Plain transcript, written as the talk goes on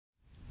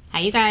Hi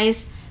you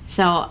guys.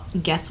 So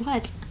guess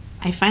what?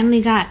 I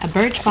finally got a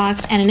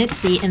Birchbox and an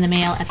Ipsy in the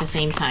mail at the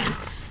same time.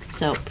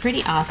 So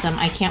pretty awesome.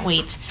 I can't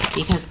wait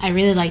because I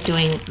really like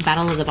doing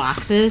Battle of the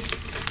Boxes.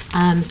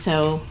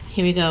 So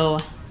here we go,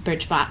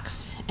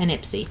 Birchbox and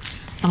Ipsy.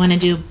 I'm gonna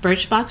do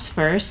Birchbox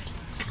first.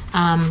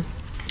 I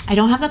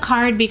don't have the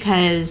card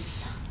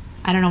because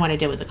I don't know what I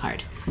did with the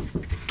card.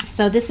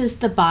 So this is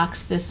the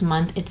box this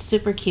month. It's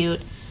super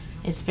cute.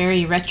 It's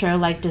very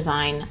retro-like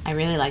design. I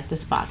really like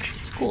this box.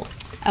 It's cool.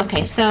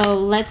 Okay, so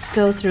let's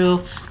go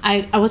through.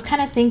 I was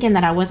kind of thinking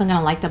that I wasn't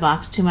going to like the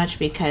box too much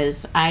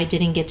because I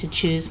didn't get to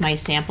choose my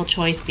sample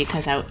choice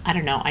because I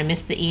don't know, I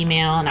missed the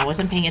email and I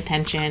wasn't paying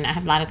attention. I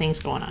have a lot of things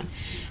going on.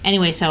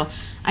 Anyway, so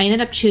I ended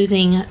up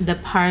choosing the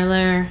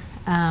Parlor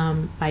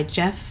by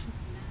Jeff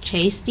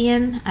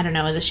Chastain. I don't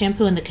know, the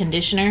shampoo and the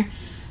conditioner.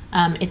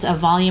 It's a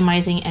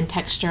volumizing and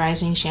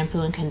texturizing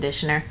shampoo and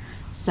conditioner.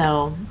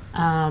 So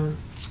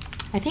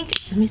I think,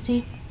 let me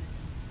see.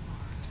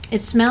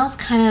 It smells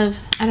kind of,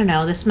 I don't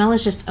know, the smell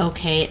is just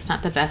okay. It's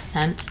not the best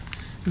scent,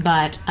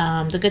 but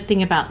the good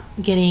thing about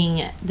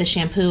getting the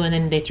shampoo and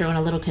then they throw in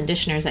a little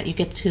conditioner is that you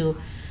get to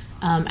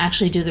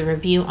actually do the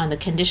review on the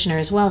conditioner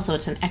as well. So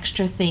it's an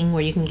extra thing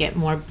where you can get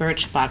more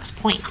Birchbox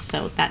points.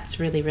 So that's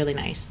really, really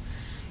nice.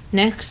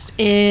 Next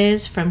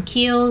is from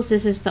Kiehl's.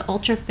 This is the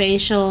Ultra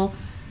Facial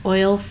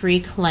Oil-Free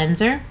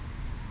Cleanser.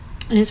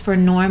 And it's for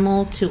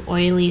normal to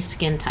oily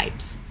skin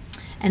types.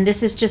 And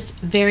this is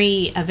just a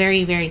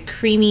very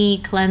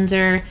creamy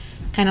cleanser,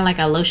 kind of like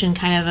a lotion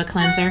kind of a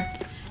cleanser.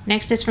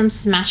 Next is from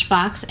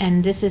Smashbox,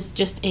 and this is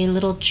just a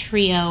little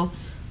trio.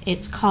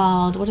 It's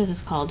called, what is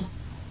this called?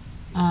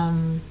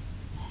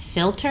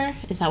 Filter?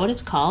 Is that what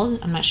it's called?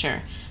 I'm not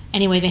sure.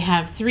 Anyway, they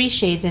have 3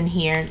 shades in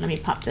here. Let me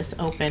pop this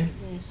open.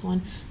 This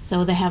one.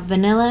 So they have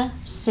Vanilla,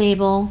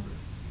 Sable,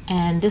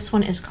 and this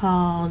one is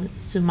called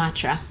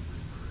Sumatra.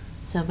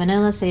 So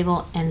Vanilla,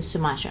 Sable, and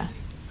Sumatra.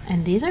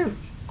 And these are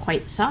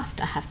quite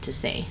soft, I have to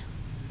say.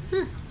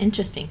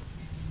 Interesting.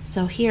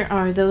 So here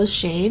are those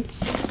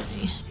shades.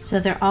 So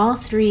they're all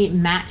 3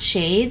 matte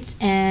shades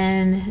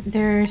and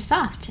they're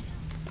soft.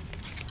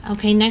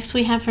 Okay, next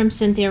we have from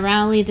Cynthia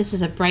Rowley. This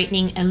is a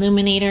brightening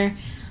illuminator.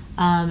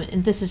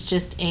 And this is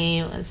just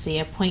a, let's see,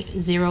 a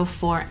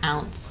 0.04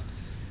 ounce.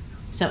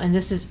 So, and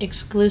this is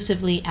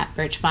exclusively at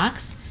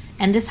Birchbox.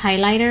 And this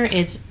highlighter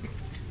is,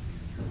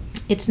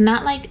 it's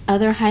not like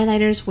other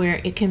highlighters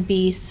where it can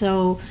be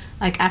so,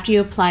 like after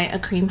you apply a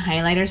cream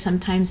highlighter,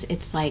 sometimes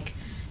it's like,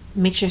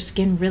 makes your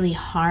skin really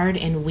hard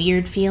and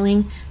weird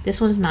feeling.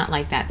 This one's not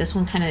like that. This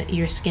one kind of,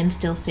 your skin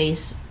still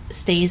stays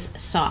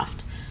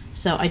soft.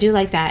 So I do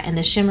like that. And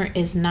the shimmer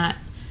is not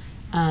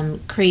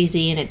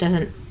crazy and it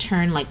doesn't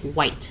turn like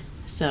white.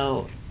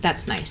 So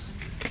that's nice.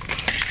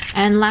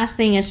 And last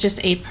thing is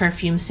just a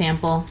perfume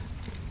sample.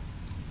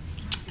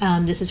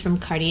 This is from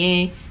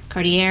Cartier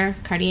Basier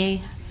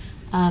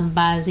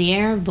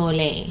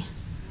Volée,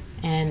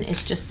 and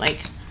it's just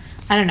like,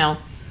 I don't know,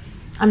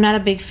 I'm not a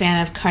big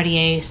fan of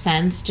Cartier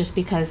scents just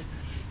because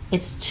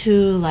it's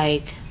too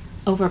like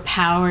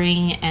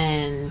overpowering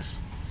and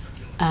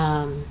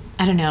I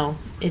don't know,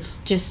 it's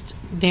just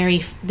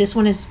very, this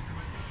one is,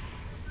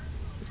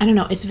 I don't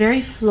know, it's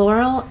very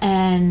floral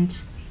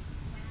and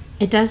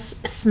it does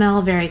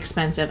smell very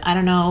expensive. I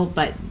don't know,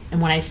 but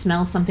when I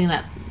smell something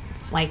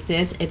that's like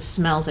this, it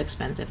smells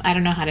expensive. I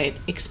don't know how to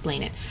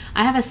explain it.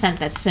 I have a scent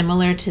that's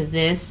similar to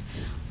this.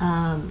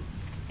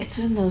 It's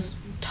in those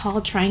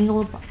tall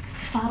triangle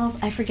bottles.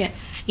 I forget.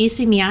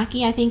 Issey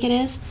Miyake, I think it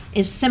is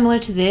similar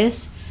to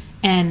this.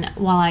 And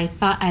while I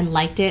thought I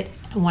liked it,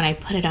 when I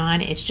put it on,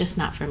 it's just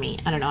not for me.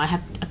 I don't know. I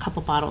have a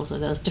couple bottles of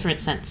those different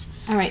scents.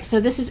 All right, so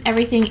this is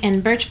everything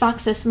in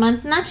Birchbox this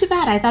month. Not too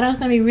bad. I thought I was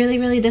going to be really,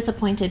 really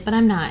disappointed, but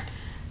I'm not.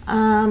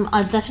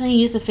 I'll definitely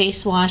use the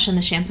face wash and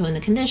the shampoo and the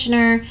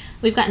conditioner.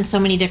 We've gotten so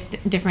many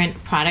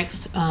different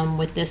products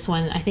with this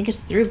one. I think it's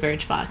through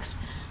Birchbox.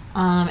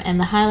 And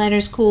the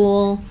highlighter's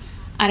cool.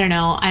 I don't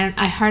know.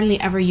 I hardly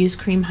ever use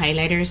cream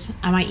highlighters.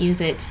 I might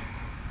use it.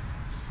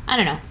 I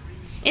don't know.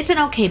 It's an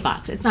okay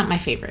box. It's not my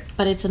favorite,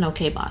 but it's an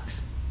okay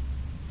box.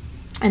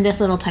 And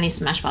this little tiny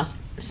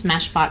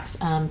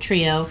Smashbox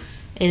trio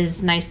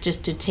is nice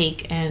just to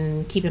take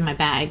and keep in my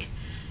bag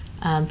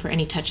for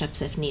any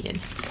touch-ups if needed.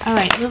 All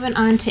right, moving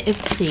on to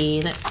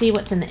Ipsy. Let's see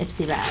what's in the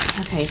Ipsy bag.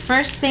 Okay,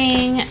 first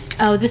thing,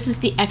 oh, this is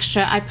the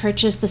extra. I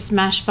purchased the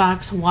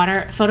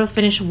Smashbox Photo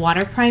Finish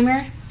Water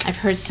Primer. I've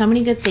heard so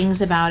many good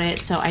things about it,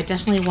 so I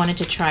definitely wanted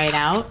to try it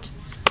out.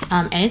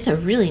 And it's a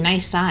really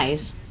nice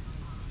size.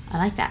 I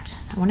like that.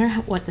 I wonder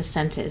what the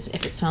scent is,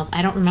 if it smells.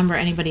 I don't remember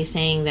anybody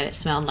saying that it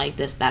smelled like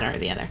this, that, or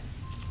the other.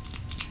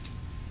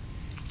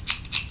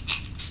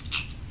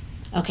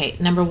 Okay,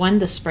 number 1,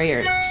 the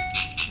sprayer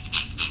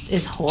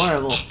is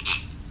horrible.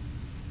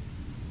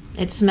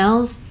 It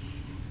smells,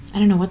 I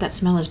don't know what that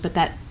smell is, but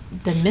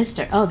the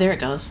mister, oh, there it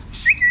goes.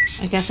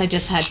 I guess I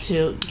just had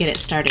to get it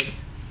started.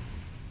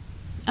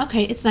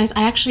 Okay, it's nice.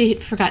 I actually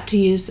forgot to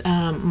use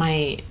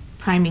my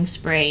priming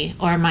spray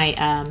or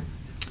my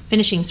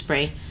finishing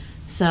spray.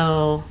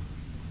 So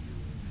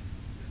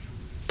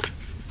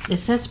It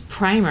says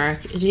primer.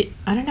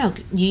 I don't know.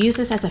 You use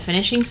this as a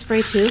finishing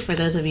spray too, for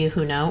those of you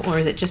who know, or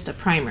is it just a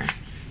primer?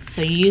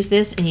 So you use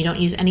this and you don't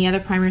use any other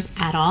primers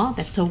at all?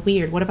 That's so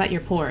weird. What about your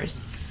pores?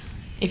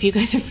 If you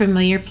guys are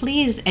familiar,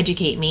 please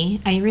educate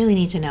me. I really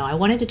need to know. I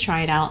wanted to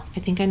try it out. I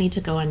think I need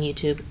to go on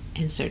YouTube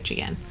and search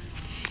again.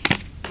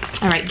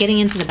 All right, getting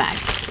into the bag.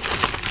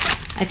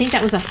 I think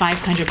that was a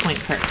 500 point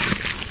perk.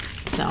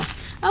 So,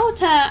 oh,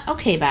 it's a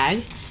okay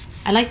bag.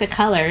 I like the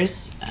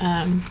colors.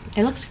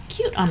 It looks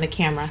cute on the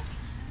camera.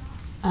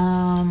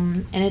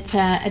 And it's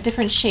a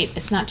different shape.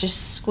 It's not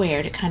just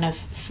squared. It kind of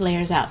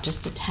flares out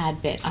just a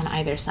tad bit on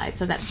either side.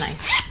 So that's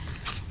nice.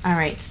 All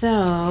right,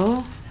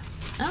 so,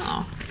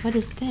 oh, what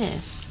is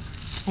this?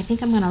 I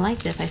think I'm going to like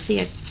this. I see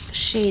a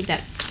shade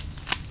that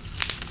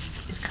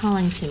is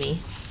calling to me.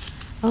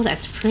 Oh,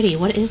 that's pretty.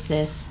 What is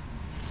this?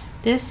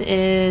 This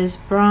is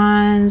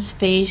Bronze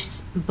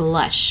Face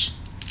Blush.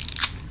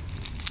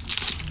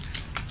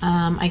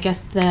 I guess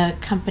the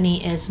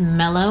company is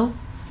Mellow,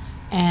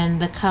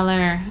 and the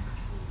color,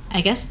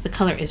 I guess the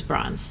color is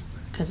bronze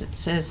because it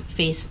says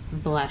Face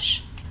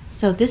Blush.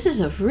 So this is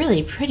a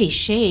really pretty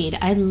shade.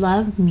 I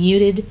love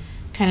muted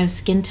kind of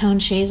skin tone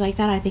shades like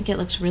that. I think it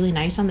looks really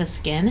nice on the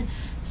skin.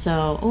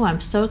 So, oh,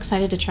 I'm so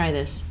excited to try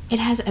this. It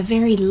has a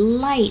very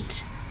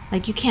light,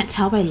 like you can't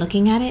tell by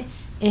looking at it,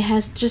 it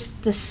has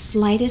just the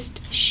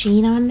slightest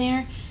sheen on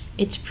there.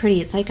 It's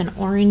pretty. It's like an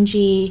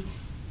orangey,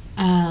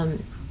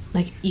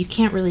 like you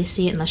can't really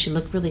see it unless you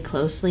look really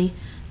closely.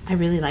 I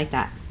really like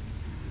that.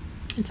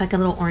 It's like a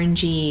little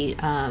orangey,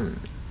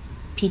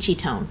 peachy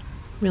tone.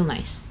 Real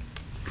nice.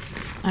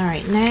 All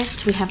right,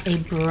 next we have a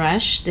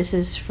brush. This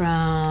is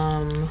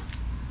from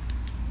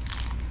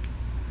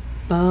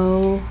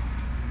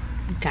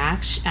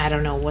Gosh, I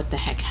don't know what the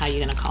heck, how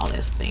you're gonna call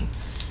this thing.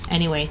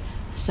 Anyway,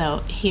 so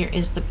here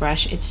is the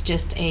brush. It's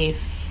just a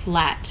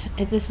flat,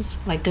 this is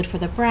like good for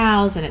the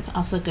brows, and it's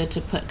also good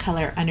to put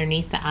color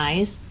underneath the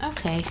eyes.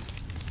 Okay,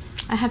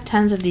 I have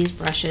tons of these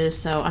brushes,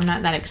 so I'm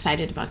not that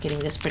excited about getting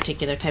this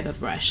particular type of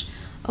brush.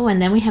 Oh, and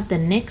then we have the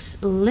NYX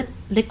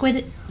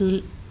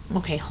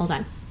okay, hold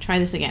on, try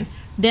this again.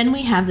 Then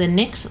we have the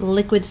NYX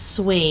Liquid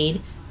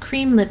Suede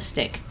Cream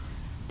Lipstick.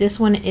 This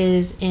one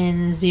is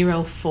in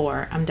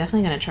 04. I'm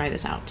definitely gonna try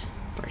this out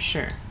for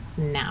sure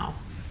now.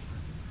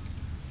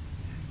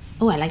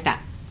 Oh, I like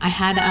that. I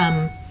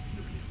had,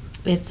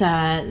 it's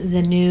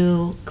the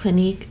new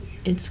Clinique.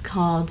 It's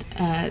called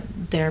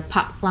their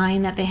pop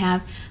line that they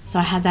have. So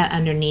I had that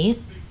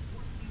underneath,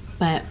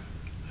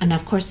 and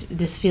of course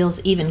this feels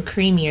even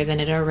creamier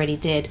than it already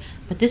did.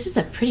 But this is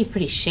a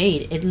pretty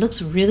shade. It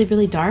looks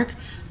really dark,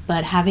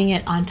 but having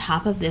it on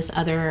top of this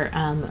other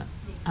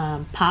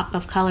pop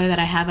of color that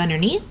I have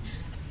underneath,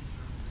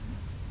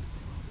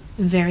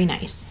 very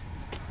nice.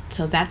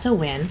 So that's a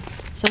win.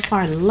 So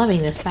far,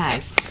 loving this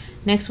bag.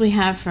 Next we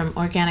have from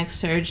Organic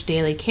Surge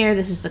Daily Care.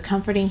 This is the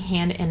Comforting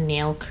Hand and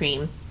Nail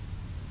Cream.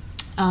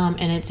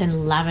 And it's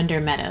in Lavender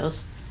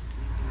Meadows.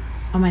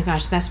 Oh my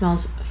gosh, that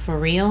smells for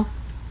real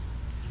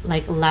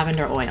like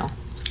lavender oil,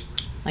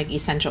 like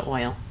essential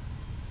oil.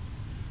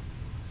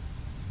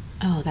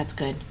 Oh, that's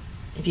good.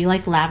 If you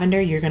like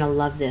lavender, you're gonna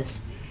love this.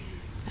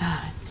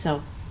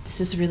 So this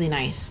is really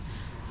nice.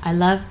 I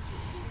love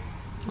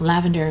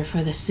lavender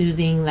for the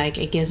soothing, like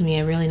it gives me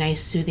a really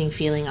nice soothing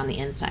feeling on the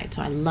inside.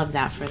 So I love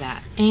that for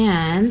that.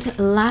 And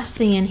last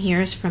thing in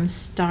here is from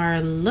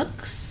Star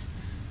Looks.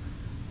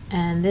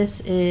 And this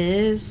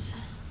is,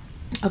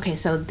 okay,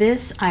 so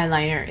this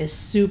eyeliner is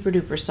super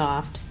duper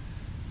soft,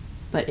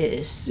 but it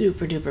is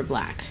super duper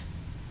black.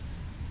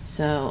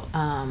 So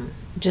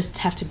just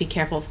have to be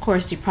careful. Of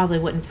course, you probably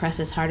wouldn't press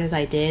as hard as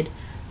I did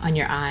on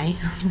your eye.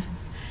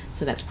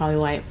 So that's probably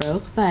why it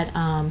broke, but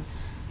I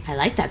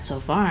like that so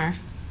far.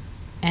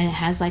 And it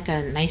has like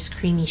a nice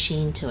creamy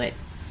sheen to it.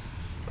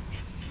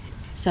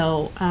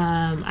 So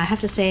I have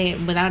to say,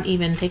 without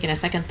even taking a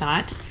second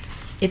thought,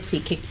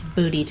 Ipsy kicked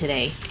booty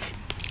today.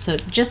 So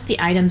just the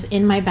items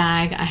in my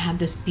bag, I have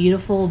this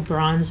beautiful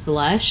bronze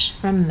blush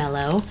from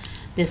Mellow,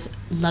 this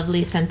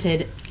lovely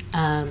scented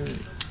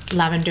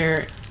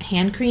lavender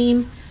hand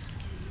cream,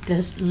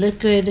 this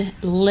liquid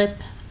lip,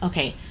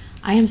 okay,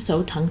 I am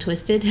so tongue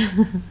twisted.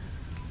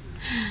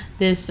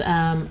 This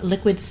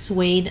liquid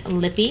suede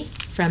lippy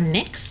from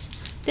NYX,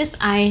 this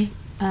eye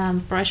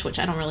brush, which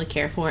I don't really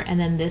care for, and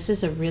then this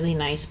is a really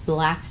nice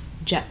black,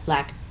 jet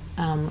black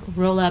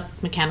roll-up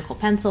mechanical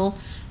pencil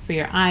for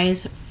your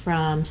eyes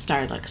from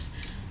Star Looks.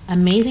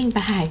 Amazing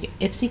bag.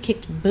 Ipsy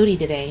kicked booty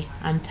today,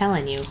 I'm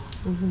telling you.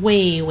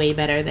 Way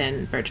better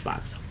than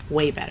Birchbox.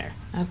 Way better.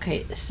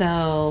 Okay,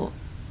 so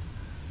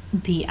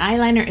the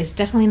eyeliner is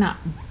definitely not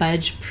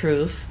budge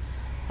proof.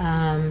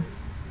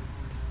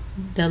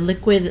 The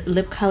liquid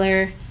lip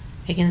color,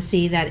 I can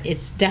see that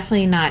it's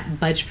definitely not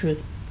budge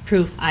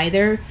proof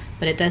either,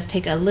 but it does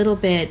take a little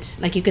bit,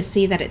 like you could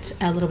see that it's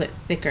a little bit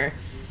thicker,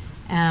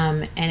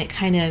 and it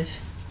kind of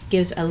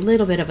gives a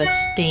little bit of a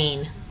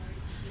stain.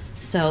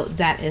 So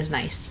that is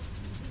nice.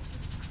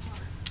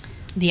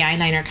 The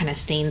eyeliner kind of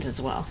stains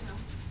as well.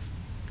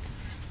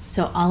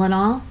 So all in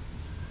all,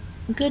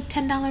 good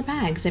 $10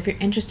 bags. If you're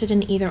interested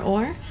in either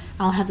or,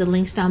 I'll have the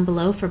links down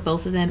below for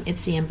both of them.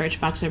 Ipsy and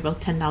Birchbox are both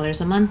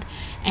 $10 a month,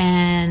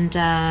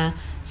 and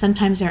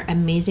sometimes they're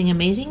amazing,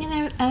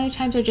 and other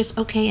times they're just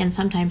okay, and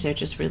sometimes they're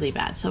just really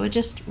bad. So it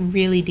just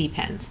really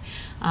depends.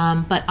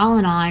 But all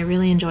in all, I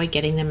really enjoy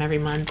getting them every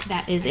month.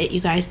 That is it,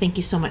 you guys. Thank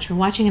you so much for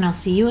watching, and I'll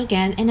see you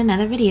again in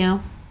another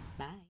video.